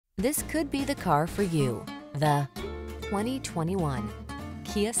This could be the car for you. The 2021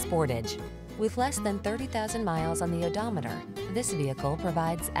 Kia Sportage. With less than 30,000 miles on the odometer, this vehicle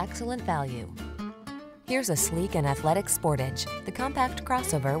provides excellent value. Here's a sleek and athletic Sportage, the compact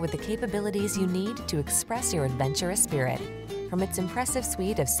crossover with the capabilities you need to express your adventurous spirit. From its impressive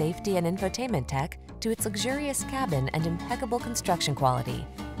suite of safety and infotainment tech to its luxurious cabin and impeccable construction quality,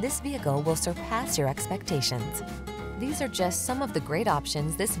 this vehicle will surpass your expectations. These are just some of the great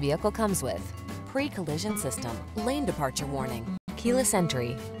options this vehicle comes with: pre-collision system, lane departure warning, keyless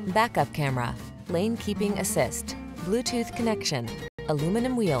entry, backup camera, lane keeping assist, Bluetooth connection,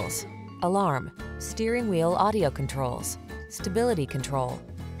 aluminum wheels, alarm, steering wheel audio controls, stability control.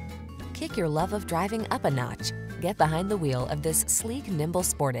 Kick your love of driving up a notch. Get behind the wheel of this sleek, nimble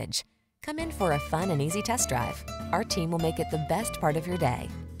Sportage. Come in for a fun and easy test drive. Our team will make it the best part of your day.